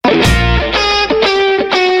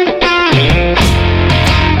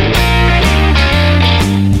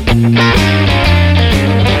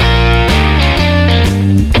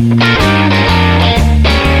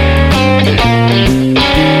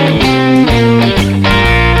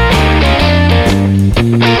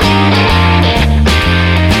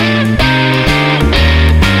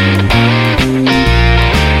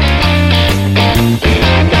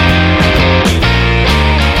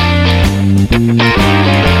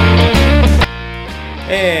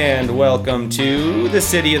welcome to the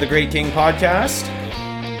City of the Great King podcast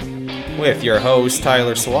with your host,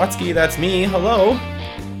 Tyler Sawatsky. That's me. Hello.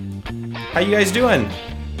 How you guys doing?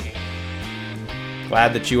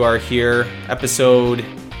 Glad that you are here. Episode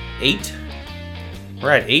 8.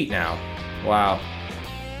 We're at 8 now. Wow.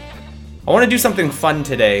 I want to do something fun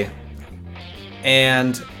today,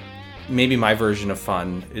 and maybe my version of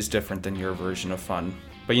fun is different than your version of fun.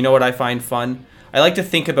 But you know what I find fun? I like to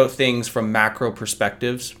think about things from macro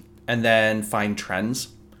perspectives and then find trends.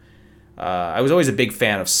 I was always a big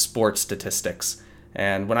fan of sports statistics.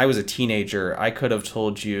 And when I was a teenager, I could have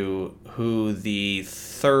told you who the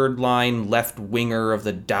third line left winger of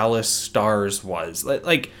the Dallas Stars was.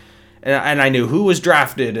 And I knew who was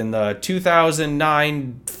drafted in the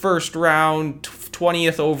 2009 first round,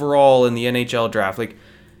 20th overall in the NHL draft.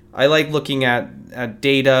 I like looking at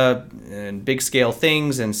data and big scale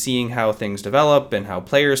things and seeing how things develop and how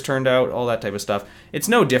players turned out, all that type of stuff. It's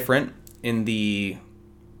no different in the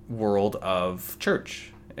world of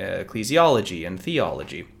church, ecclesiology, and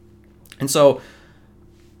theology. And so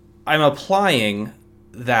I'm applying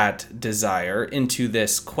that desire into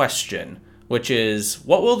this question, which is,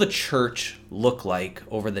 what will the church look like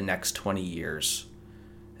over the next 20 years?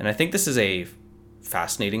 And I think this is a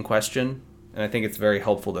fascinating question, and I think it's very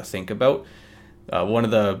helpful to think about. One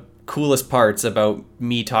of the coolest parts about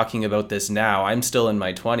me talking about this now, I'm still in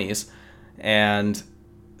my 20s, and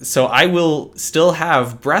so I will still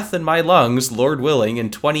have breath in my lungs, Lord willing, in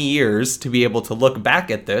 20 years to be able to look back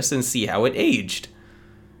at this and see how it aged.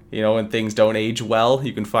 You know, when things don't age well,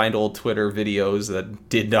 you can find old Twitter videos that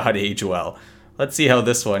did not age well. Let's see how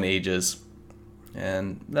this one ages.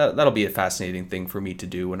 And that'll be a fascinating thing for me to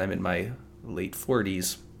do when I'm in my late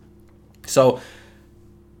 40s. So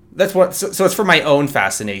that's what. So it's for my own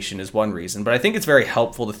fascination is one reason, but I think it's very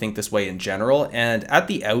helpful to think this way in general. And at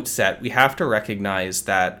the outset, we have to recognize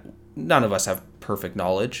that none of us have perfect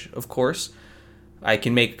knowledge, of course. I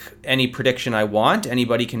can make any prediction I want.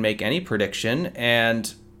 Anybody can make any prediction,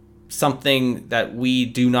 and something that we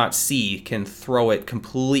do not see can throw it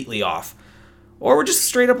completely off. Or we're just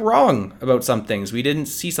straight up wrong about some things. We didn't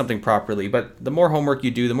see something properly. But the more homework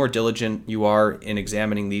you do, the more diligent you are in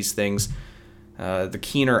examining these things, the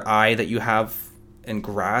keener eye that you have and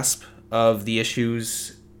grasp of the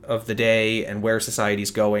issues of the day and where society's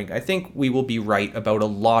going, I think we will be right about a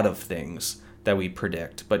lot of things that we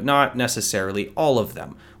predict, but not necessarily all of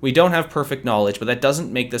them. We don't have perfect knowledge, but that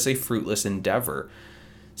doesn't make this a fruitless endeavor.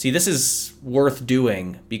 See, this is worth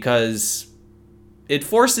doing because it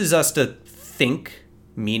forces us to think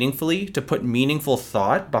meaningfully, to put meaningful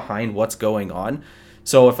thought behind what's going on.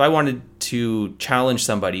 So if I wanted to challenge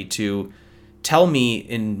somebody to tell me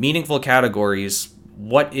in meaningful categories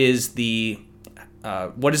how is the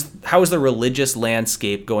religious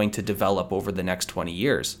landscape going to develop over the next 20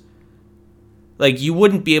 years? You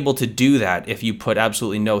wouldn't be able to do that if you put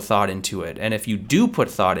absolutely no thought into it. And if you do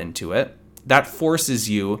put thought into it, that forces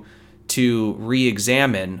you to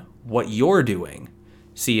re-examine what you're doing.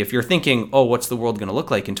 See, if you're thinking, oh, what's the world going to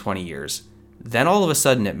look like in 20 years? Then all of a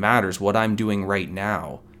sudden it matters what I'm doing right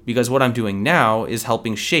now. Because what I'm doing now is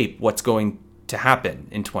helping shape what's going to happen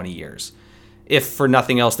in 20 years. If for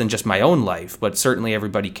nothing else than just my own life, but certainly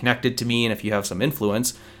everybody connected to me, and if you have some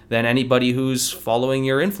influence, then anybody who's following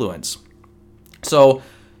your influence. So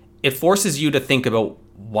it forces you to think about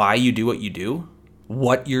why you do what you do,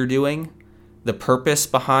 what you're doing, the purpose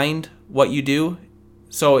behind what you do.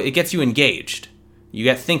 So it gets you engaged. You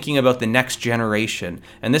get thinking about the next generation.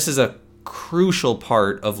 And this is a crucial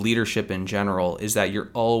part of leadership in general, is that you're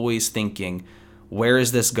always thinking, where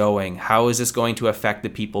is this going? How is this going to affect the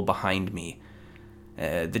people behind me?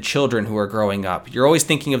 The children who are growing up. You're always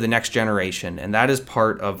thinking of the next generation. And that is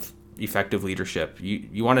part of effective leadership.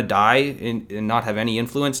 You want to die and not have any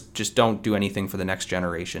influence? Just don't do anything for the next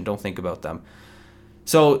generation. Don't think about them.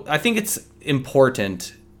 So I think it's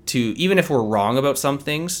important to, even if we're wrong about some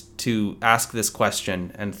things, to ask this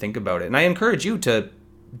question and think about it. And I encourage you to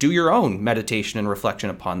do your own meditation and reflection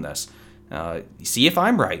upon this. See if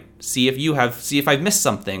I'm right. See if I've missed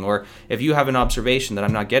something, or if you have an observation that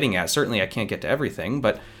I'm not getting at. Certainly I can't get to everything,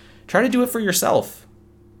 but try to do it for yourself.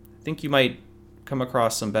 I think you might come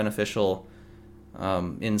across some beneficial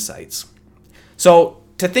insights. So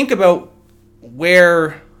to think about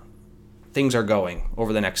where things are going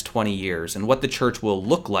over the next 20 years and what the church will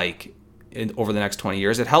look like over the next 20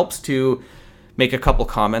 years, it helps to make a couple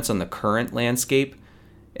comments on the current landscape.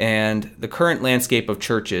 And the current landscape of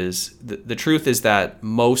churches, the truth is that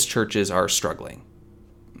most churches are struggling.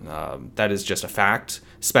 That is just a fact,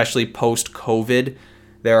 especially post-COVID.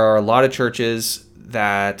 There are a lot of churches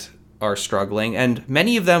that are struggling, and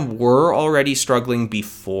many of them were already struggling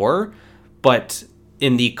before, but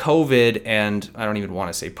in the COVID, and I don't even want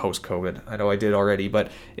to say post-COVID, I know I did already,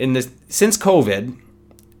 but since COVID,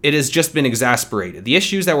 it has just been exasperated. The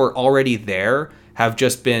issues that were already there have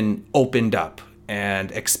just been opened up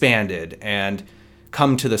and expanded and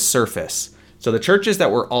come to the surface. So the churches that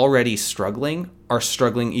were already struggling are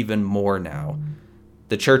struggling even more now.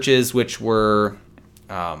 The churches which were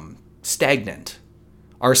stagnant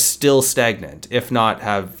are still stagnant, if not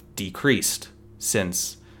have decreased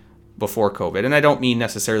since before COVID. And I don't mean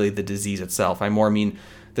necessarily the disease itself. I more mean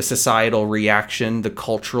the societal reaction, the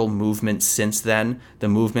cultural movement since then, the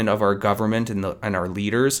movement of our government and our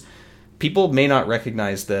leaders. People may not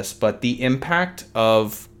recognize this, but the impact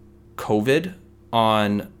of COVID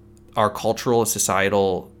on our cultural and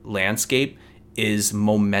societal landscape is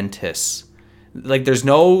momentous. Like, there's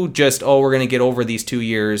no just, oh, we're going to get over these 2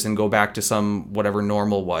 years and go back to some whatever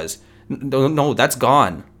normal was. No, that's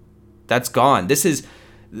gone. That's gone. This is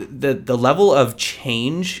the level of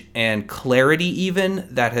change and clarity even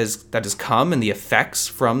that has come, and the effects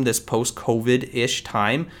from this post-COVID-ish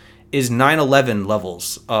time is 9/11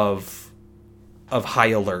 levels of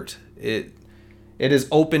high alert. It has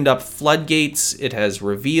opened up floodgates. It has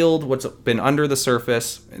revealed what's been under the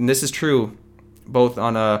surface, and this is true both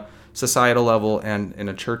on a societal level and in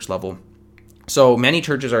a church level. So many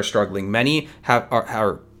churches are struggling. Many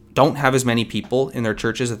don't have as many people in their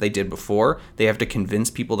churches as they did before. They have to convince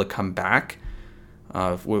people to come back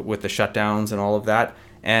with the shutdowns and all of that.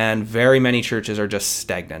 And very many churches are just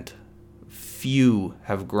stagnant. Few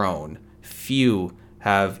have grown. Few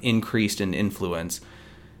have increased in influence.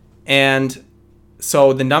 And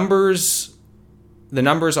so the numbers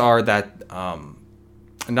are that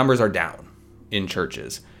numbers are down in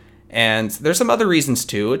churches. And there's some other reasons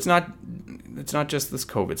too. It's not just this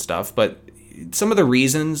COVID stuff, but some of the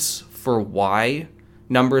reasons for why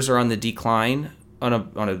numbers are on the decline on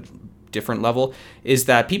a different level is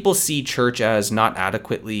that people see church as not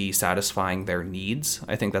adequately satisfying their needs.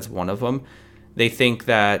 I think that's one of them. They think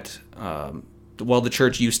that, the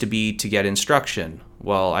church used to be to get instruction.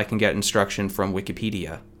 Well, I can get instruction from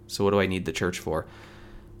Wikipedia, so what do I need the church for?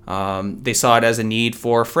 They saw it as a need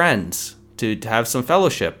for friends, to have some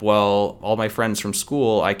fellowship. Well, all my friends from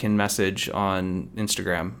school, I can message on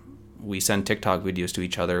Instagram. We send TikTok videos to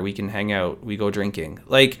each other. We can hang out. We go drinking.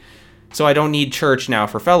 So I don't need church now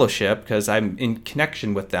for fellowship because I'm in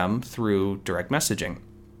connection with them through direct messaging.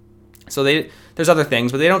 So there's other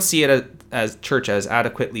things, but they don't see it as church as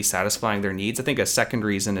adequately satisfying their needs. I think a second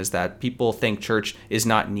reason is that people think church is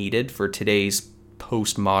not needed for today's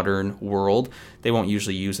postmodern world. They won't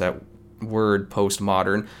usually use that word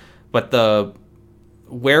postmodern, but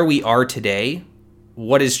where we are today,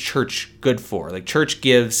 what is church good for? Like, church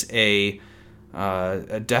gives a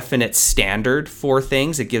definite standard for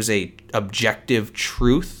things. It gives a objective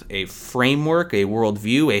truth, a framework, a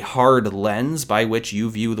worldview, a hard lens by which you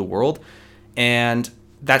view the world. And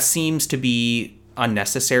that seems to be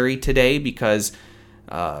unnecessary today because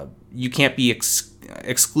you can't be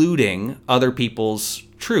excluding other people's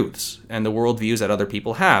truths and the worldviews that other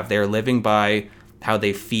people have. They're living by how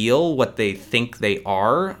they feel, what they think they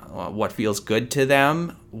are, what feels good to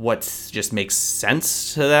them, what just makes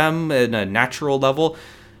sense to them in a natural level.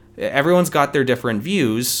 Everyone's got their different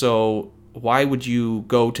views, so why would you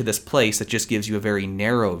go to this place that just gives you a very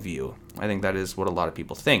narrow view? I think that is what a lot of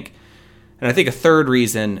people think. And I think a third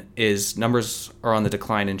reason is numbers are on the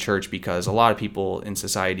decline in church because a lot of people in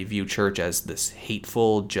society view church as this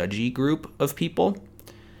hateful, judgy group of people.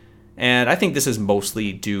 And I think this is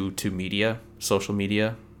mostly due to media, social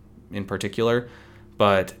media in particular.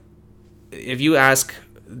 But if you ask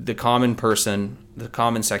the common person, the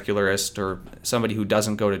common secularist, or somebody who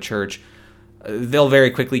doesn't go to church, they'll very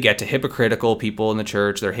quickly get to hypocritical people in the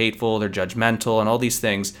church. They're hateful, they're judgmental, and all these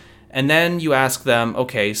things. And then you ask them,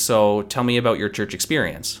 okay, so tell me about your church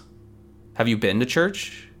experience. Have you been to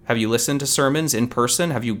church? Have you listened to sermons in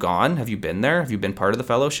person? Have you gone? Have you been there? Have you been part of the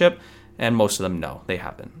fellowship? And most of them, no, they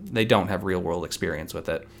haven't. They don't have real world experience with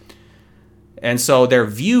it. And so their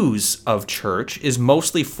views of church is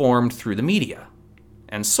mostly formed through the media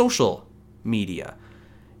and social media.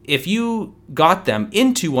 If you got them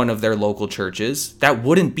into one of their local churches, that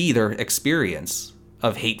wouldn't be their experience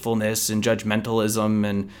of hatefulness and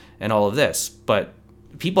judgmentalism and all of this. But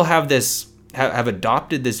people have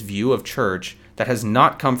adopted this view of church that has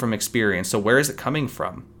not come from experience. So where is it coming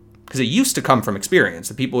from? Because it used to come from experience.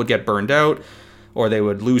 The people would get burned out, or they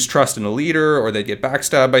would lose trust in a leader, or they'd get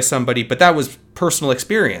backstabbed by somebody, but that was personal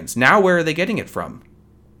experience. Now where are they getting it from?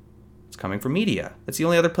 It's coming from media. That's the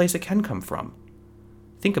only other place it can come from.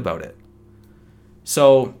 Think about it.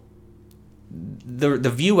 So the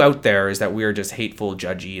view out there is that we are just hateful,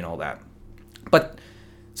 judgy, and all that. But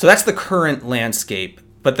so that's the current landscape.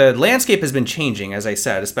 But the landscape has been changing, as I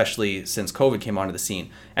said, especially since COVID came onto the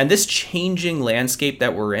scene. And this changing landscape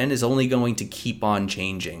that we're in is only going to keep on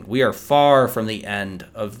changing. We are far from the end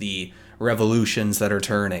of the revolutions that are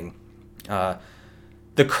turning.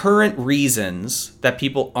 The current reasons that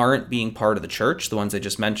people aren't being part of the church, the ones I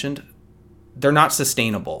just mentioned, they're not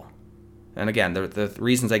sustainable. And again, the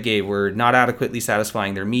reasons I gave were not adequately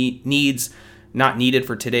satisfying their needs, not needed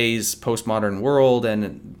for today's postmodern world,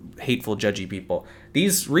 and hateful, judgy people.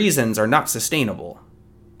 These reasons are not sustainable.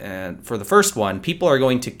 And for the first one, people are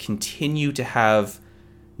going to continue to have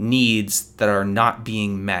needs that are not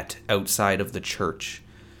being met outside of the church.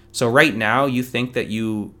 So right now, you think that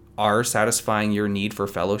you are satisfying your need for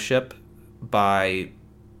fellowship by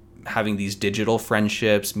having these digital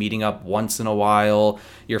friendships, meeting up once in a while.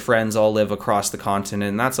 Your friends all live across the continent,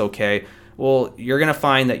 and that's okay. Well, you're going to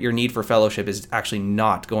find that your need for fellowship is actually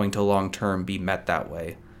not going to long-term be met that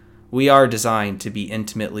way. We are designed to be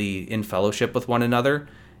intimately in fellowship with one another,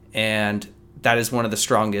 and that is one of the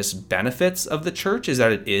strongest benefits of the church, is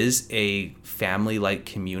that it is a family-like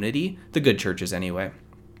community, the good churches anyway.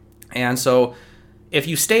 And so if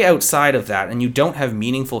you stay outside of that and you don't have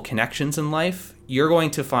meaningful connections in life, you're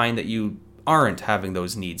going to find that you aren't having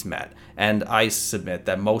those needs met. And I submit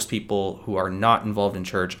that most people who are not involved in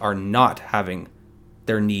church are not having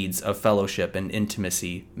their needs of fellowship and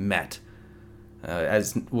intimacy met,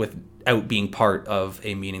 as without being part of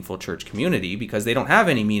a meaningful church community, because they don't have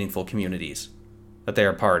any meaningful communities that they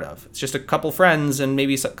are part of. It's just a couple friends and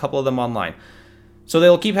maybe a couple of them online. So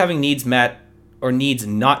they'll keep having needs met or needs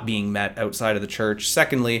not being met outside of the church.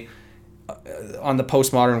 Secondly, on the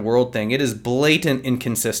postmodern world thing, it is blatant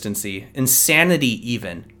inconsistency, insanity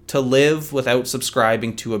even, to live without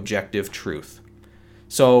subscribing to objective truth.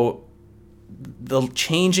 So the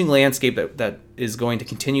changing landscape that is going to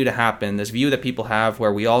continue to happen, this view that people have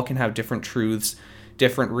where we all can have different truths,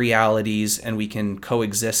 different realities, and we can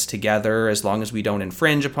coexist together as long as we don't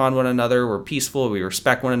infringe upon one another, we're peaceful, we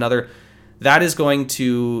respect one another, that is going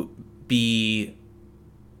to be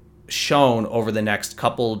shown over the next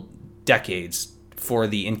couple decades for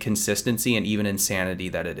the inconsistency and even insanity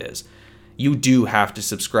that it is. You do have to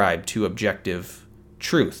subscribe to objective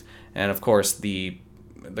truth. And of course, a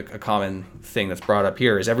common thing that's brought up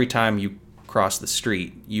here is every time you cross the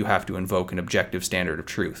street, you have to invoke an objective standard of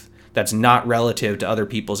truth. That's not relative to other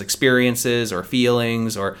people's experiences or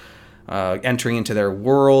feelings or entering into their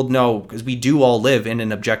world. No, because we do all live in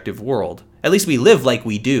an objective world. At least we live like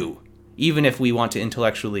we do. Even if we want to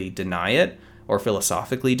intellectually deny it or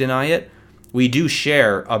philosophically deny it, we do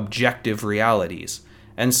share objective realities.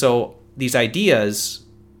 And so these ideas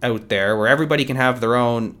out there where everybody can have their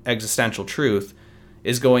own existential truth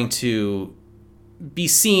is going to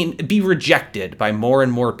be rejected by more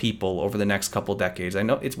and more people over the next couple decades. I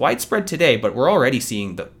know it's widespread today, but we're already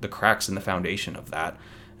seeing the cracks in the foundation of that.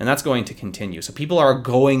 And that's going to continue. So people are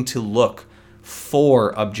going to look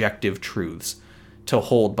for objective truths to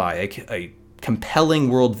hold by, a compelling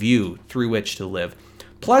worldview through which to live.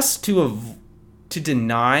 Plus, to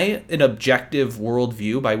deny an objective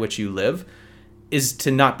worldview by which you live is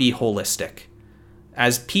to not be holistic.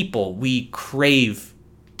 As people, we crave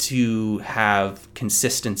to have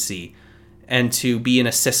consistency and to be in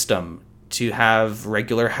a system, to have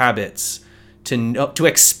regular habits, to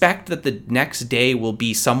expect that the next day will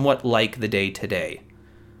be somewhat like the day today.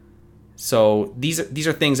 So these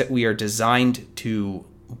are things that we are designed to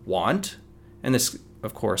want, and this,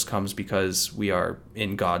 of course, comes because we are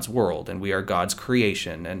in God's world and we are God's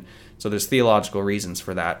creation, and so there's theological reasons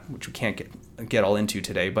for that, which we can't get all into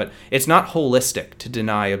today. But it's not holistic to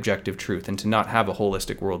deny objective truth and to not have a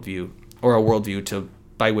holistic worldview or a worldview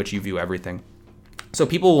by which you view everything. So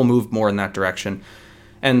people will move more in that direction.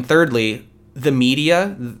 And thirdly, the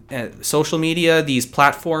media, social media, these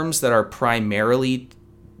platforms that are primarily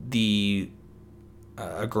the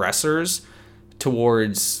aggressors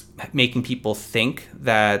towards making people think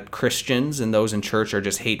that Christians and those in church are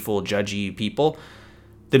just hateful, judgy people,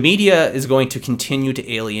 the media is going to continue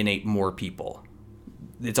to alienate more people.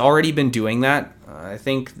 It's already been doing that. I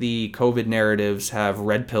think the COVID narratives have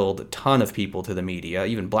red-pilled a ton of people to the media,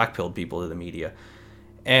 even black-pilled people to the media.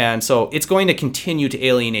 And so it's going to continue to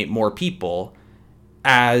alienate more people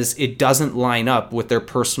as it doesn't line up with their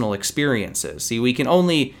personal experiences. See, we can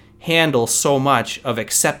only handle so much of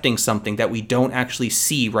accepting something that we don't actually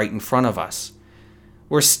see right in front of us.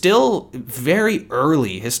 We're still very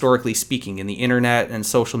early, historically speaking, in the internet and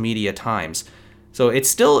social media times. So it's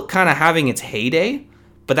still kind of having its heyday,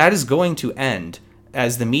 but that is going to end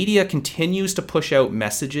as the media continues to push out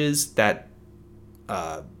messages that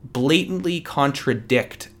blatantly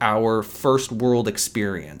contradict our first world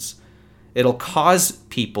experience. It'll cause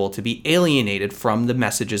people to be alienated from the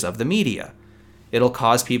messages of the media. It'll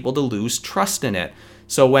cause people to lose trust in it.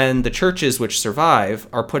 So when the churches which survive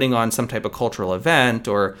are putting on some type of cultural event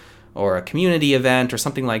or a community event or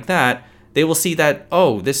something like that, they will see that,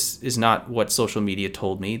 oh, this is not what social media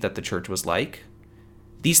told me that the church was like.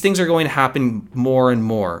 These things are going to happen more and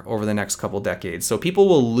more over the next couple decades. So people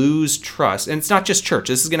will lose trust. And it's not just church.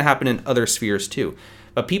 This is going to happen in other spheres too.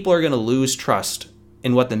 But people are going to lose trust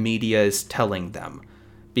in what the media is telling them,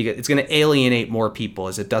 because it's going to alienate more people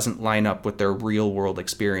as it doesn't line up with their real world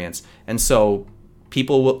experience. And so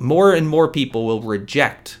more and more people will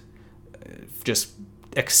reject just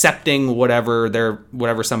accepting whatever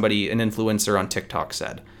somebody, an influencer on TikTok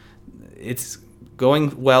said. It's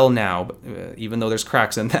going well now, even though there's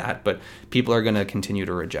cracks in that, but people are going to continue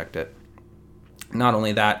to reject it. Not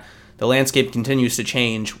only that, the landscape continues to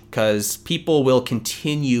change because people will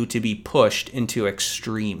continue to be pushed into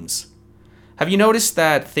extremes. Have you noticed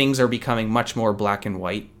that things are becoming much more black and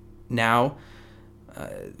white now?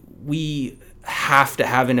 We have to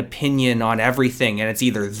have an opinion on everything, and it's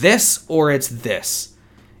either this or it's this.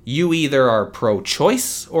 You either are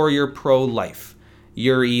pro-choice or you're pro-life.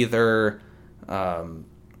 You're either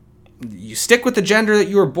you stick with the gender that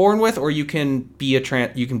you were born with, or you can be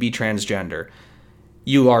transgender.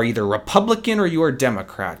 You are either Republican or you are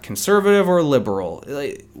Democrat, conservative or liberal.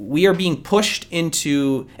 We are being pushed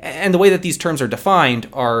into, and the way that these terms are defined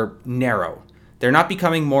are narrow. They're not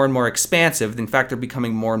becoming more and more expansive. In fact, they're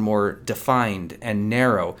becoming more and more defined and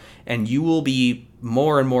narrow. And you will be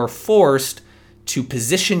more and more forced to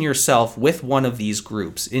position yourself with one of these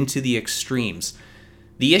groups into the extremes.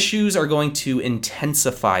 The issues are going to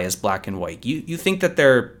intensify as black and white. You think that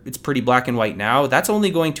it's pretty black and white now? That's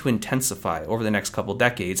only going to intensify over the next couple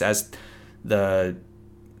decades as the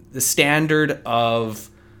standard of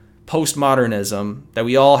postmodernism, that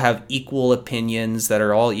we all have equal opinions that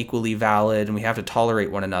are all equally valid and we have to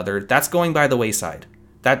tolerate one another, that's going by the wayside.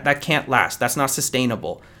 That can't last. That's not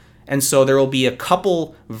sustainable. And so there will be a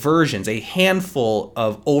couple versions, a handful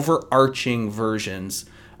of overarching versions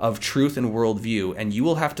of truth and worldview, and you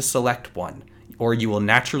will have to select one, or you will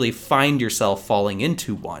naturally find yourself falling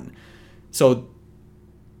into one. So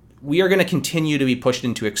we are going to continue to be pushed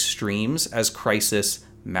into extremes as crisis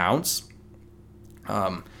mounts,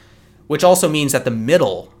 which also means that the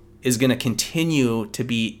middle is going to continue to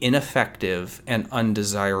be ineffective and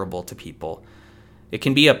undesirable to people. It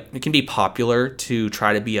can be popular to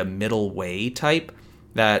try to be a middle way type,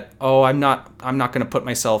 that, oh, I'm not going to put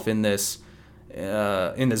myself in this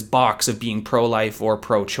box of being pro-life or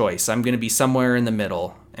pro-choice. I'm going to be somewhere in the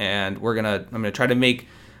middle, and I'm going to try to make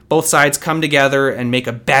both sides come together and make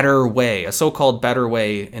a better way, a so-called better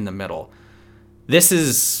way in the middle. This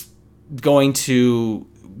is going to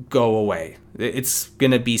go away. It's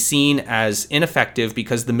going to be seen as ineffective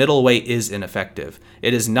because the middle way is ineffective.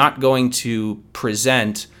 It is not going to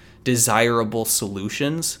present desirable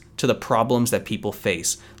solutions to the problems that people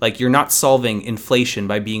face. Like, you're not solving inflation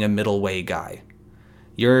by being a middle way guy.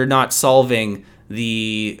 You're not solving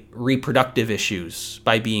the reproductive issues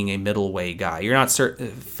by being a middle way guy. You're not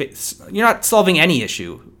solving any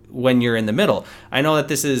issue when you're in the middle. I know that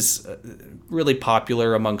this is really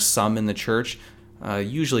popular amongst some in the church,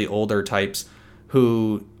 usually older types,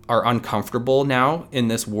 who are uncomfortable now in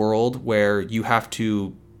this world where you have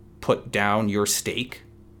to put down your stake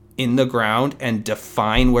in the ground and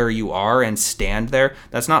define where you are and stand there.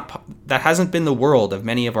 That hasn't been the world of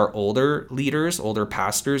many of our older leaders, older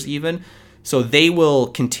pastors even. So they will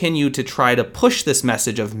continue to try to push this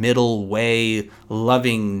message of middle way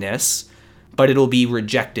lovingness, but it'll be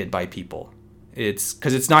rejected by people. It's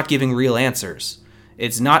because it's not giving real answers.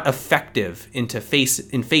 It's not effective in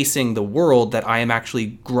facing the world that I am actually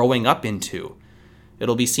growing up into.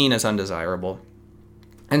 It'll be seen as undesirable.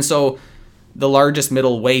 And so the largest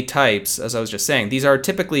middle way types, as I was just saying, these are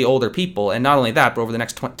typically older people. And not only that, but over the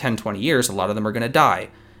next 10, 20 years, a lot of them are going to die.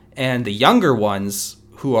 And the younger ones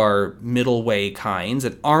who are middle way kinds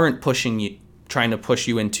that aren't trying to push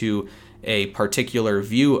you into a particular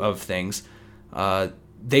view of things,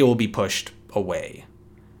 they will be pushed away.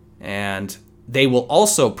 And they will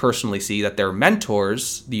also personally see that their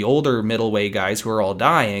mentors, the older middle way guys who are all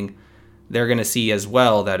dying, they're going to see as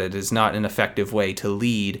well that it is not an effective way to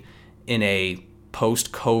lead in a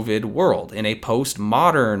post-COVID world, in a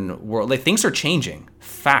post-modern world. Like, things are changing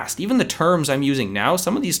fast. Even the terms I'm using now,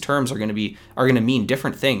 some of these terms are going to mean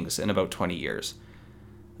different things in about 20 years.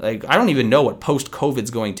 Like, I don't even know what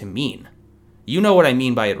post-COVID's going to mean. You know what I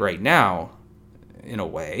mean by it right now, in a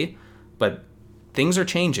way, but things are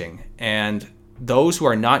changing, and those who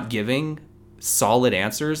are not giving solid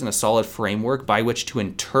answers and a solid framework by which to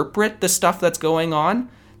interpret the stuff that's going on,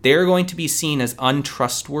 they're going to be seen as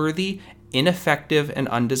untrustworthy, ineffective, and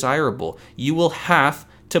undesirable. You will have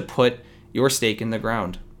to put your stake in the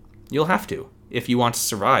ground. You'll have to if you want to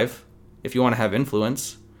survive, if you want to have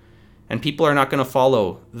influence. And people are not going to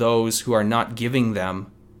follow those who are not giving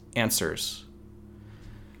them answers.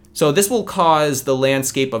 So this will cause the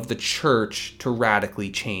landscape of the church to radically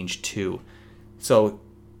change too. So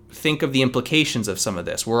think of the implications of some of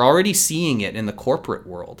this. We're already seeing it in the corporate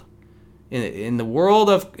world. In the world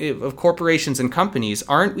of corporations and companies,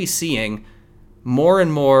 aren't we seeing more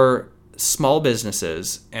and more small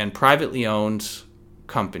businesses and privately owned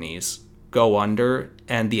companies go under,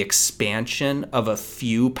 and the expansion of a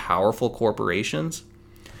few powerful corporations?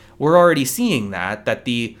 We're already seeing that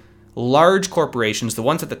the large corporations, the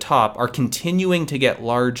ones at the top, are continuing to get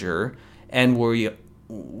larger, and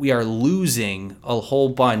we are losing a whole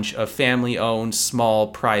bunch of family-owned small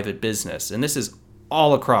private business. And this is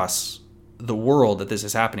all across the world that this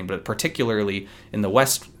is happening, but particularly in the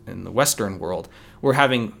Western world, we're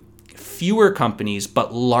having fewer companies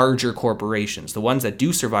but larger corporations. The ones that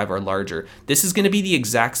do survive are larger. This is going to be the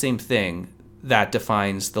exact same thing that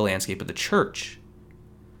defines the landscape of the church.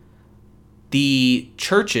 The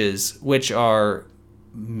churches, which are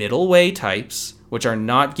middle way types, which are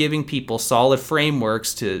not giving people solid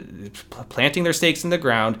frameworks to planting their stakes in the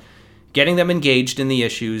ground, getting them engaged in the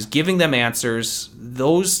issues, giving them answers,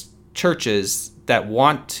 those churches that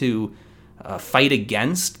want to fight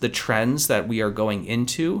against the trends that we are going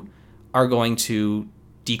into are going to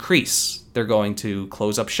decrease. They're going to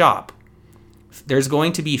close up shop. There's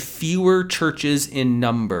going to be fewer churches in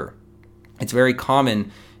number. It's very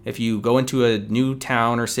common if you go into a new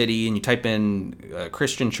town or city and you type in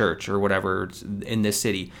Christian church or whatever in this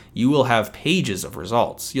city, you will have pages of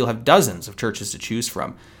results. You'll have dozens of churches to choose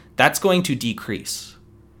from. That's going to decrease.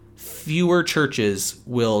 Fewer churches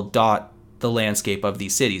will dot the landscape of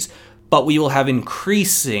these cities, but we will have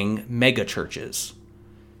increasing mega churches.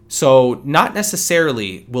 So not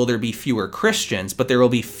necessarily will there be fewer Christians, but there will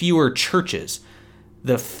be fewer churches.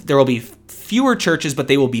 There will be fewer churches, but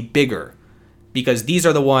they will be bigger, because these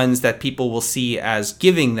are the ones that people will see as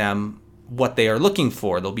giving them what they are looking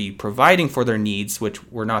for. They'll be providing for their needs, which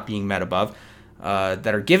were not being met above,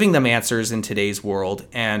 that are giving them answers in today's world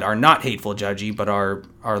and are not hateful, judgy, but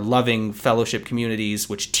are loving fellowship communities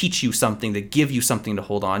which teach you something, that give you something to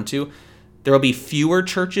hold on to. There will be fewer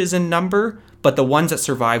churches in number, but the ones that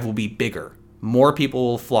survive will be bigger. More people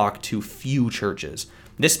will flock to few churches.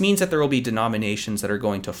 This means that there will be denominations that are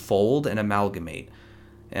going to fold and amalgamate.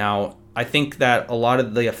 Now, I think that a lot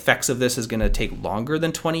of the effects of this is going to take longer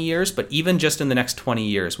than 20 years, but even just in the next 20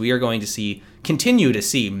 years, we are going to continue to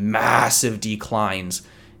see massive declines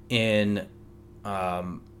in,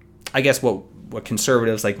 I guess what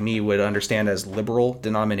conservatives like me would understand as liberal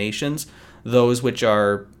denominations, those which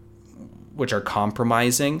are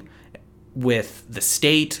compromising with the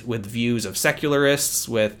state, with views of secularists,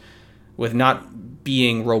 with not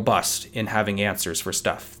being robust in having answers for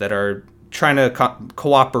stuff, that are trying to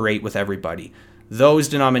cooperate with everybody. Those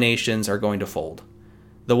denominations are going to fold.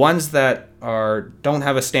 The ones that don't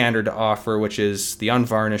have a standard to offer, which is the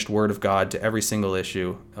unvarnished word of God to every single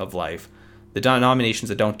issue of life, the denominations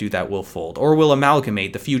that don't do that will fold, or will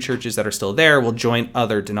amalgamate. The few churches that are still there will join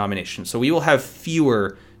other denominations. So we will have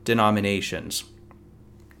fewer denominations,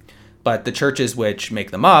 but the churches which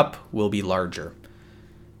make them up will be larger.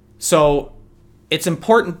 So it's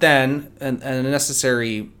important then, and a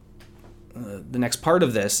necessary the next part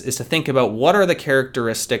of this is to think about what are the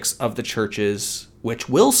characteristics of the churches which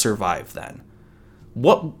will survive then.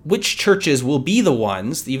 Which churches will be the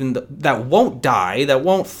ones that won't die, that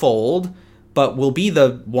won't fold, but will be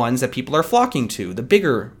the ones that people are flocking to, the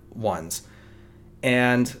bigger ones.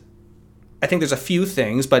 And I think there's a few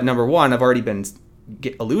things, but number one, I've already been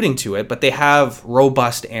alluding to it, but they have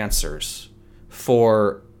robust answers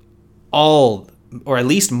for all, or at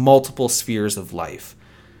least multiple spheres of life.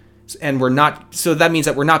 And so that means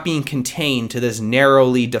that we're not being contained to this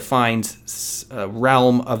narrowly defined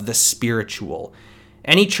realm of the spiritual.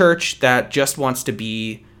 Any church that just wants to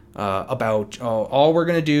be about, all we're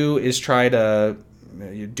going to do is try to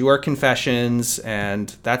do our confessions,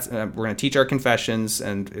 and that's we're going to teach our confessions,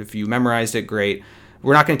 and if you memorized it, great.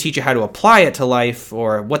 We're not going to teach you how to apply it to life,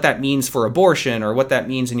 or what that means for abortion, or what that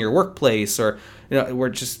means in your workplace, or we're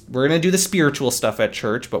going to do the spiritual stuff at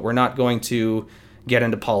church, but we're not going to get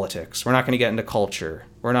into politics. We're not going to get into culture.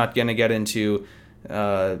 We're not going to get into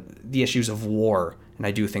the issues of war. And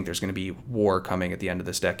I do think there's going to be war coming at the end of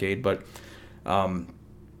this decade, but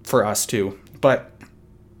for us too. But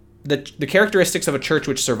the characteristics of a church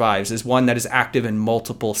which survives is one that is active in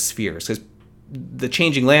multiple spheres, because the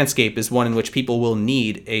changing landscape is one in which people will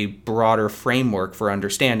need a broader framework for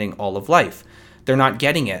understanding all of life. They're not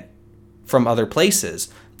getting it from other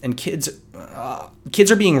places. And kids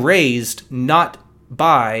are being raised not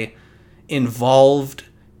by involved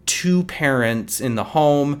two parents in the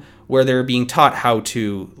home where they're being taught how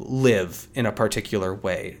to live in a particular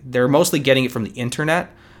way. They're mostly getting it from the internet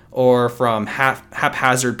or from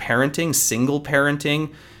haphazard parenting, single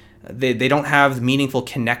parenting. They don't have meaningful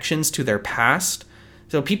connections to their past.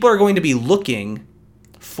 So people are going to be looking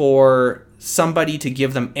for somebody to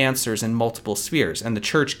give them answers in multiple spheres. And the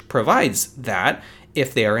church provides that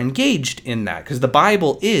if they are engaged in that. Because the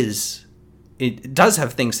Bible it does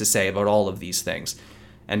have things to say about all of these things.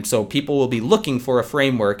 And so people will be looking for a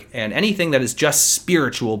framework, and anything that is just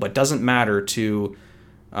spiritual but doesn't matter to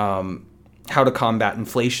how to combat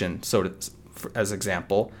inflation, as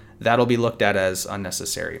example, that'll be looked at as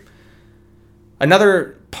unnecessary.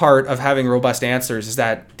 Another part of having robust answers is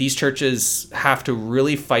that these churches have to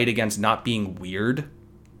really fight against not being weird.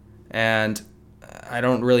 And I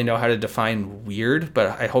don't really know how to define weird,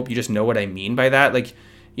 but I hope you just know what I mean by that. Like,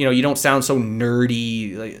 you don't sound so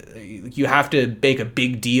nerdy. Like you have to make a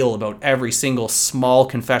big deal about every single small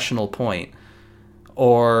confessional point.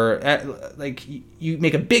 Or like you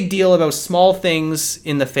make a big deal about small things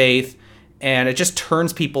in the faith and it just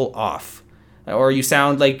turns people off. Or you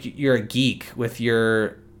sound like you're a geek with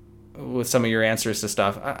some of your answers to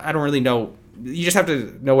stuff. I don't really know. You just have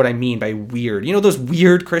to know what I mean by weird. Those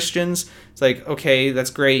weird Christians? It's like, okay, that's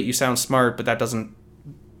great. You sound smart, but that doesn't...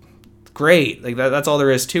 Great. Like that's all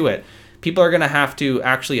there is to it. People are going to have to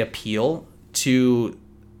actually appeal to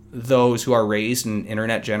those who are raised in an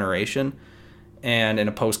internet generation and in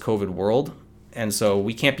a post-COVID world. And so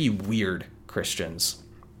we can't be weird Christians.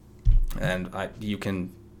 And you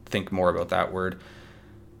can think more about that word.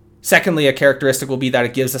 Secondly, a characteristic will be that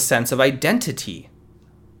it gives a sense of identity.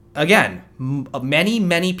 Again,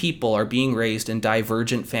 many people are being raised in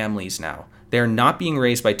divergent families now. They're not being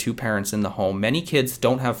raised by two parents in the home. Many kids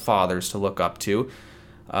don't have fathers to look up to.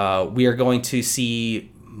 We are going to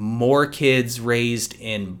see more kids raised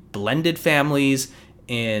in blended families,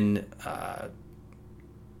 in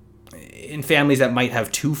families that might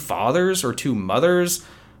have two fathers or two mothers,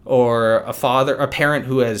 or a parent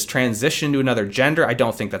who has transitioned to another gender. I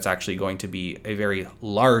don't think that's actually going to be a very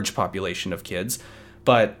large population of kids,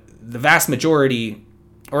 but the vast majority,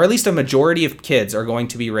 or at least a majority of kids, are going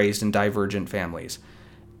to be raised in divergent families.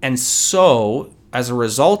 And so, as a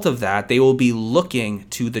result of that, they will be looking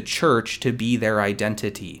to the church to be their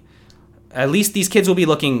identity. At least these kids will be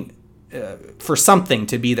looking for something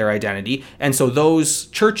to be their identity. And so those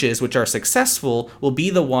churches which are successful will be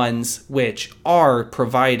the ones which are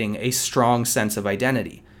providing a strong sense of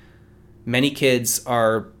identity. Many kids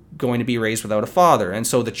are going to be raised without a father. And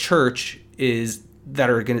so the church that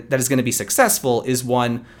is going to be successful is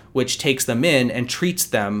one which takes them in and treats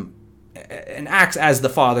them and acts as the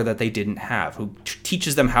father that they didn't have, who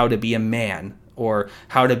teaches them how to be a man or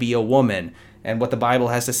how to be a woman and what the Bible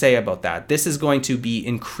has to say about that. This is going to be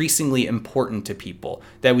increasingly important to people,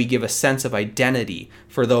 that we give a sense of identity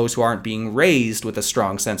for those who aren't being raised with a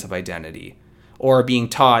strong sense of identity, or being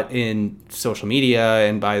taught in social media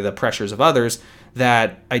and by the pressures of others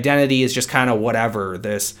that identity is just kind of whatever,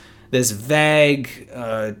 this vague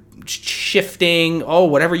shifting,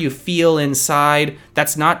 whatever you feel inside.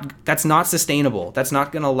 That's not sustainable. That's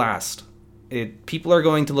not going to last. People are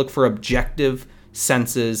going to look for objective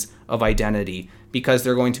senses of identity because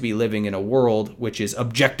they're going to be living in a world which is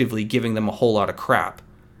objectively giving them a whole lot of crap,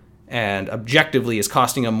 and objectively is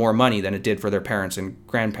costing them more money than it did for their parents and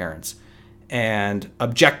grandparents, and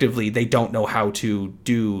objectively they don't know how to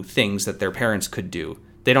do things that their parents could do.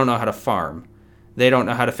 They don't know how to farm. They don't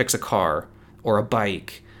know how to fix a car or a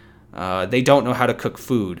bike. They don't know how to cook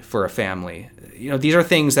food for a family. These are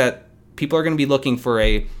things that people are going to be looking for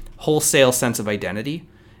a wholesale sense of identity.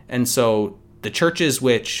 And so the churches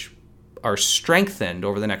which are strengthened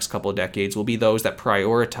over the next couple of decades will be those that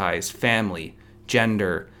prioritize family,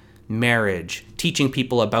 gender, marriage, teaching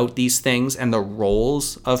people about these things and the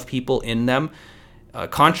roles of people in them.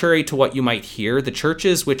 Contrary to what you might hear, the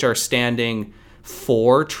churches which are standing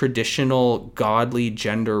for traditional godly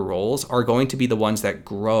gender roles are going to be the ones that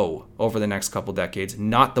grow over the next couple decades,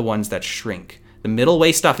 not the ones that shrink. The middle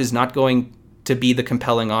way stuff is not going to be the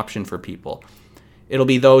compelling option for people. It'll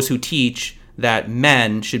be those who teach that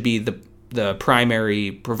men should be the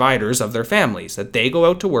primary providers of their families, that they go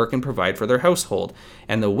out to work and provide for their household.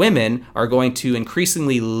 And the women are going to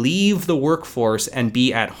increasingly leave the workforce and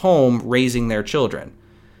be at home raising their children.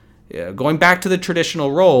 Going back to the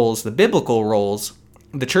traditional roles, the biblical roles,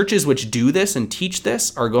 the churches which do this and teach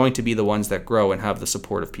this are going to be the ones that grow and have the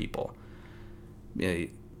support of people.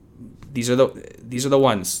 These are the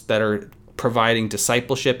ones that are providing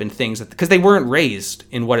discipleship and things, because they weren't raised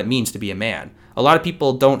in what it means to be a man. A lot of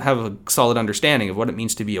people don't have a solid understanding of what it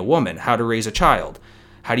means to be a woman, how to raise a child,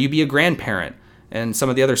 how do you be a grandparent, and some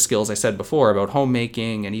of the other skills I said before about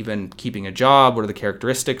homemaking and even keeping a job. What are the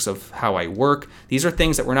characteristics of how I work? These are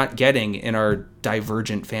things that we're not getting in our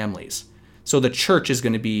divergent families. So the church is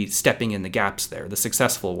going to be stepping in the gaps there. The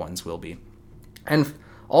successful ones will be. And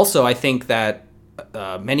also, I think that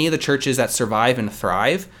many of the churches that survive and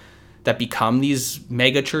thrive, that become these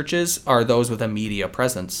mega churches, are those with a media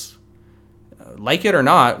presence. Like it or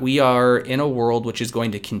not, we are in a world which is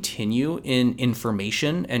going to continue in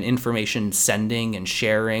information and information sending and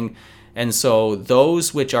sharing. And so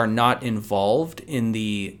those which are not involved in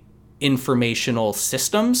the informational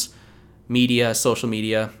systems, media, social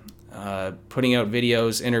media, putting out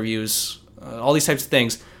videos, interviews, all these types of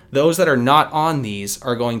things, those that are not on these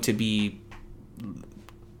are going to be,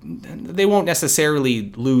 they won't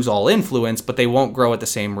necessarily lose all influence, but they won't grow at the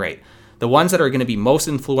same rate. The ones that are going to be most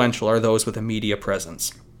influential are those with a media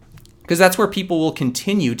presence, because that's where people will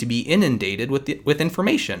continue to be inundated with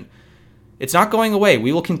information. It's not going away.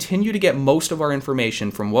 We will continue to get most of our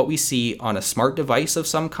information from what we see on a smart device of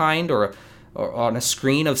some kind or on a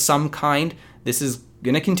screen of some kind. This is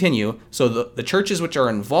going to continue. So the churches which are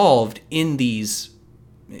involved in this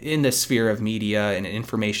sphere of media and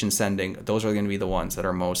information sending, those are going to be the ones that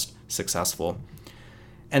are most successful.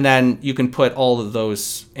 And then you can put all of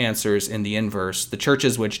those answers in the inverse. The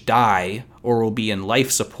churches which die or will be in life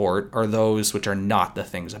support are those which are not the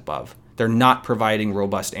things above. They're not providing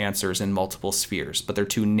robust answers in multiple spheres, but they're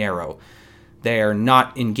too narrow. They are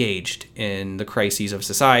not engaged in the crises of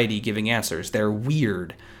society giving answers. They're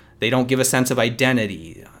weird. They don't give a sense of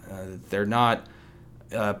identity. They're not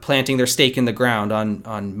planting their stake in the ground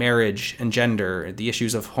on marriage and gender, the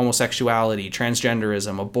issues of homosexuality,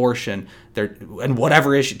 transgenderism, abortion, and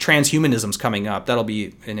whatever issue. Transhumanism's coming up. That'll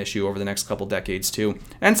be an issue over the next couple decades too,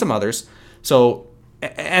 and some others. So,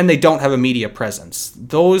 and they don't have a media presence.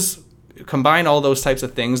 Those, combine all those types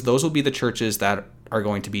of things, those will be the churches that are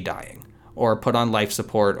going to be dying or put on life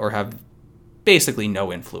support or have basically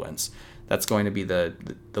no influence. That's going to be the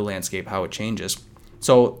landscape, how it changes.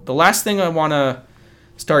 So the last thing I want to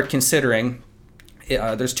start considering,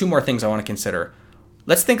 there's two more things I want to consider.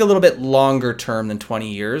 Let's think a little bit longer term than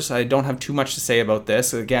 20 years. I don't have too much to say about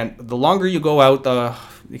this. Again, the longer you go out,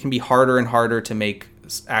 it can be harder and harder to make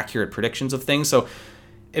accurate predictions of things. So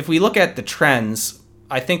if we look at the trends,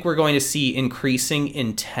 I think we're going to see increasing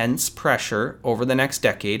intense pressure over the next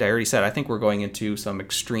decade. I already said, I think we're going into some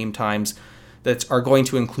extreme times that are going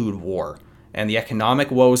to include war. And the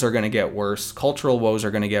economic woes are going to get worse. Cultural woes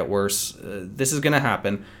are going to get worse. This is going to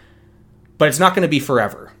happen. But it's not going to be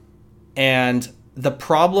forever. And the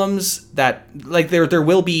problems that, like, there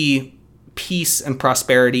will be peace and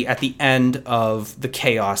prosperity at the end of the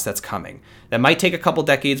chaos that's coming. That might take a couple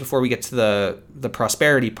decades before we get to the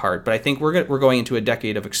prosperity part. But I think we're going into a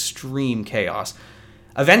decade of extreme chaos.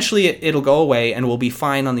 Eventually, it'll go away and we'll be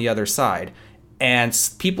fine on the other side. And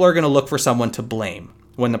people are going to look for someone to blame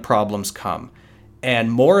when the problems come.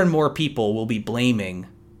 And more people will be blaming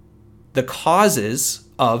the causes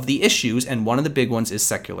of the issues, and one of the big ones is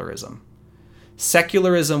secularism.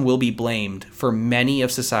 Secularism will be blamed for many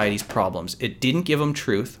of society's problems. It didn't give them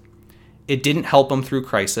truth. It didn't help them through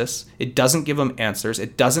crisis. It doesn't give them answers.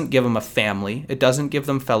 It doesn't give them a family. It doesn't give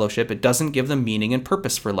them fellowship. It doesn't give them meaning and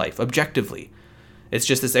purpose for life, objectively. It's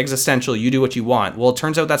just this existential, you do what you want. Well, it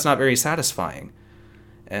turns out that's not very satisfying.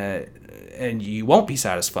 And you won't be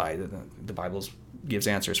satisfied. The Bible gives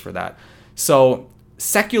answers for that. So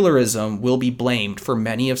secularism will be blamed for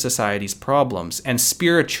many of society's problems, and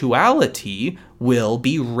spirituality will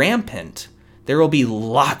be rampant. There will be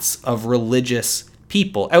lots of religious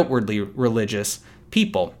people, outwardly religious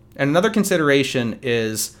people. And another consideration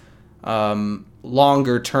is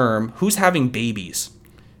longer term, who's having babies?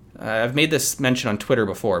 I've made this mention on Twitter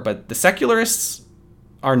before, but the secularists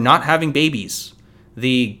are not having babies.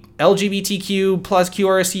 The LGBTQ plus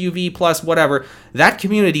QRSUV plus whatever, that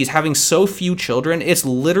community is having so few children, it's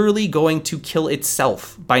literally going to kill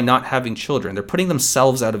itself by not having children. They're putting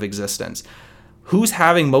themselves out of existence. Who's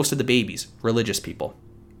having most of the babies? Religious people.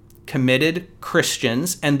 Committed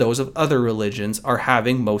Christians and those of other religions are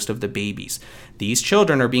having most of the babies. These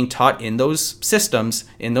children are being taught in those systems,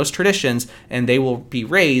 in those traditions, and they will be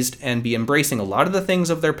raised and be embracing a lot of the things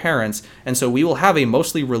of their parents. And so we will have a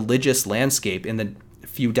mostly religious landscape in the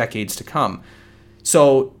few decades to come.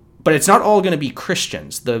 So But it's not all going to be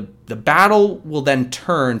Christians. The battle will then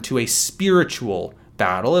turn to a spiritual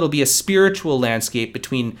battle. It'll be a spiritual landscape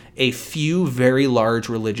between a few very large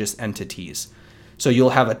religious entities. So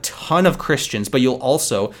you'll have a ton of Christians, but you'll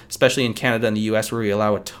also, especially in Canada and the US, where we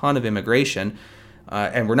allow a ton of immigration,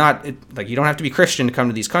 and we're not, like, you don't have to be Christian to come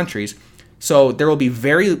to these countries. So there will be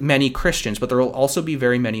very many Christians, but there will also be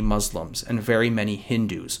very many Muslims and very many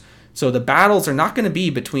Hindus. So the battles are not going to be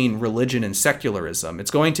between religion and secularism. It's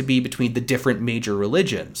going to be between the different major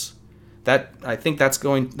religions. I think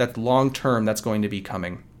that long term, that's going to be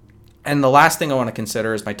coming. And the last thing I want to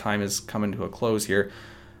consider, as my time is coming to a close here,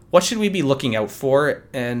 what should we be looking out for,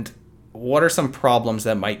 and what are some problems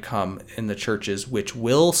that might come in the churches which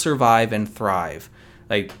will survive and thrive?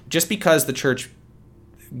 Like, just because the church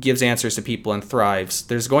gives answers to people and thrives,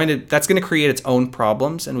 that's going to create its own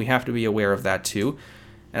problems, and we have to be aware of that too.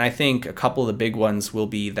 And I think a couple of the big ones will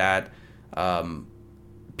be that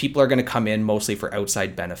people are going to come in mostly for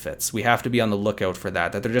outside benefits. We have to be on the lookout for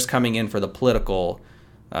that they're just coming in for the political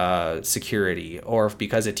security, or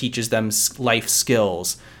because it teaches them life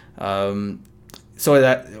skills, so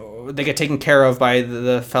that they get taken care of by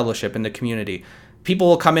the fellowship and the community. People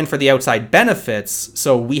will come in for the outside benefits,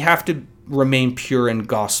 so we have to remain pure in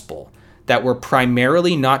gospel, that we're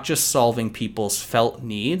primarily not just solving people's felt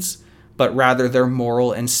needs, but rather their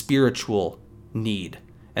moral and spiritual need.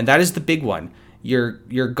 And that is the big one.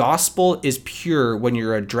 Your gospel is pure when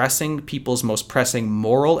you're addressing people's most pressing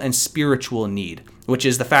moral and spiritual need, which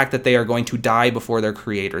is the fact that they are going to die before their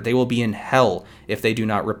Creator. They will be in hell if they do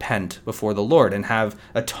not repent before the Lord and have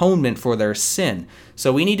atonement for their sin.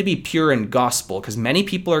 So we need to be pure in gospel, because many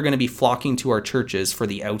people are going to be flocking to our churches for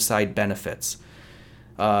the outside benefits.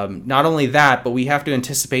 Not only that, but we have to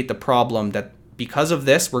anticipate the problem that because of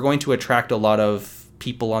this, we're going to attract a lot of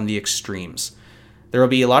people on the extremes. There will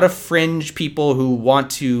be a lot of fringe people who want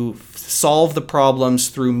to solve the problems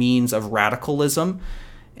through means of radicalism.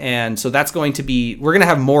 And so we're going to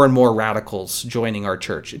have more and more radicals joining our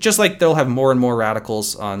church. Just like they'll have more and more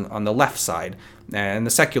radicals on the left side and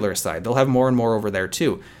the secular side. They'll have more and more over there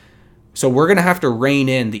too. So we're going to have to rein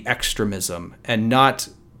in the extremism and not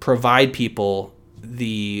provide people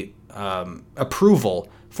the approval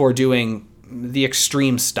for doing the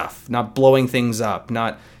extreme stuff, not blowing things up,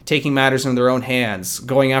 not taking matters in their own hands,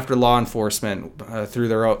 going after law enforcement through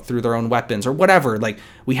their own weapons or whatever. Like,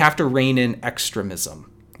 we have to rein in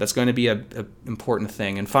extremism. That's going to be a important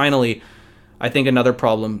thing. And finally, I think another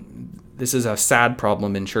problem, this is a sad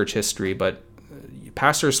problem in church history, but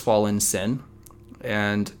pastors fall in sin,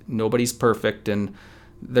 and nobody's perfect, and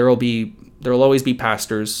there will always be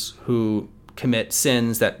pastors who commit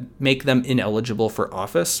sins that make them ineligible for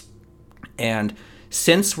office. And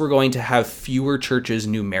since we're going to have fewer churches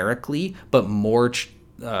numerically, but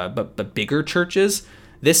but bigger churches,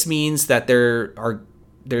 this means that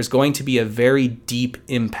there's going to be a very deep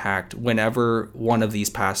impact whenever one of these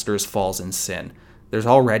pastors falls in sin. There's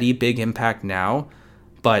already big impact now,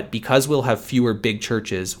 but because we'll have fewer big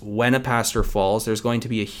churches, when a pastor falls, there's going to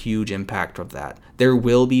be a huge impact of that. There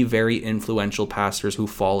will be very influential pastors who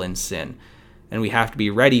fall in sin, and we have to be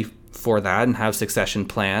ready for that and have succession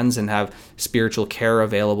plans and have spiritual care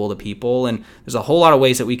available to people. And there's a whole lot of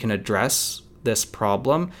ways that we can address this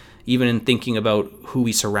problem, even in thinking about who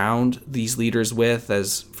we surround these leaders with,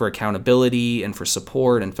 as for accountability and for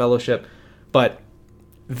support and fellowship. But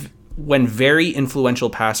when very influential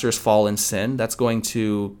pastors fall in sin, that's going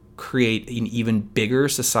to create an even bigger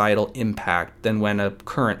societal impact than when a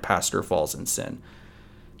current pastor falls in sin.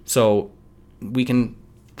 So we can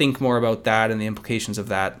think more about that and the implications of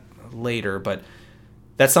that later, but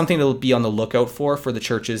that's something to be on the lookout for the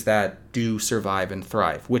churches that do survive and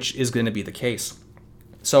thrive, which is going to be the case.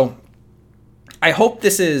 So I hope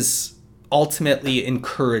this is ultimately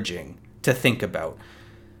encouraging to think about.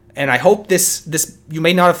 And I hope this you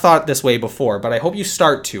may not have thought this way before, but I hope you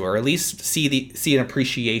start to, or at least see an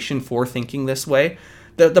appreciation for thinking this way.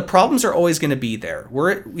 The problems are always going to be there.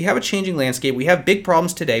 We have a changing landscape. We have big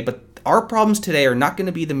problems today, but our problems today are not going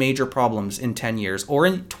to be the major problems in 10 years or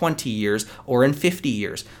in 20 years or in 50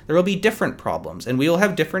 years. There will be different problems, and we will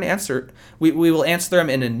have different answers. We will answer them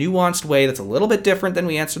in a nuanced way that's a little bit different than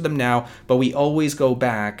we answer them now, but we always go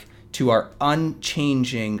back to our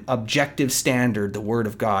unchanging objective standard, the Word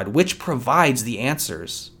of God, which provides the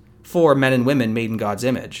answers for men and women made in God's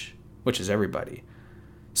image, which is everybody.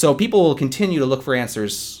 So people will continue to look for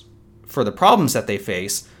answers for the problems that they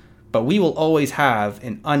face, but we will always have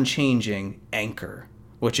an unchanging anchor,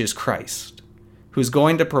 which is Christ, who's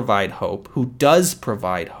going to provide hope, who does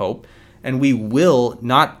provide hope, and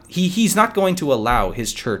he's not going to allow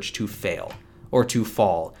his church to fail or to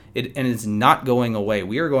fall. And it's not going away.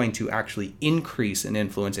 We are going to actually increase in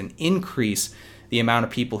influence and increase the amount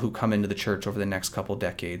of people who come into the church over the next couple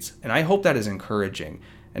decades. And I hope that is encouraging.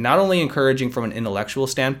 And not only encouraging from an intellectual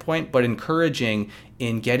standpoint, but encouraging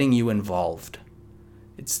in getting you involved.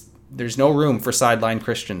 There's no room for sideline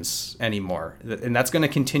Christians anymore. And that's going to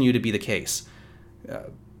continue to be the case.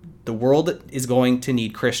 The world is going to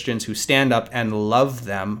need Christians who stand up and love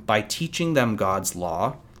them by teaching them God's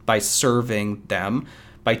law, by serving them,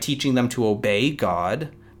 by teaching them to obey God,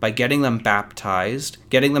 by getting them baptized,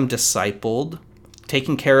 getting them discipled,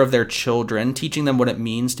 taking care of their children, teaching them what it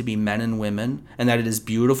means to be men and women, and that it is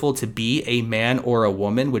beautiful to be a man or a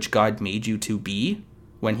woman, which God made you to be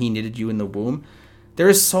when he knitted you in the womb. There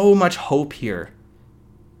is so much hope here.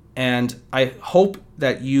 And I hope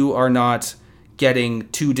that you are not getting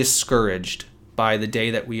too discouraged by the day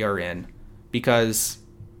that we are in, because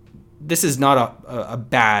this is not a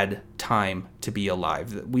bad time to be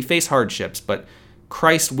alive. We face hardships, but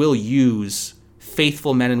Christ will use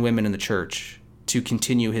faithful men and women in the church to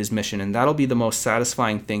continue his mission. And that'll be the most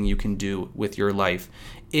satisfying thing you can do with your life,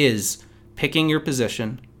 is picking your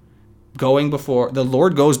position, going before the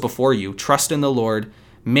Lord goes before you. Trust in the Lord,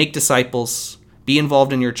 make disciples, be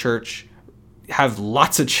involved in your church, have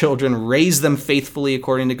lots of children, raise them faithfully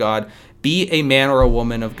according to God, be a man or a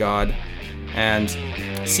woman of God, and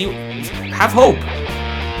have hope.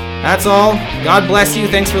 That's all. God bless you.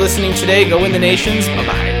 Thanks for listening today. Go win the nations.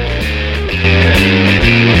 Bye-bye.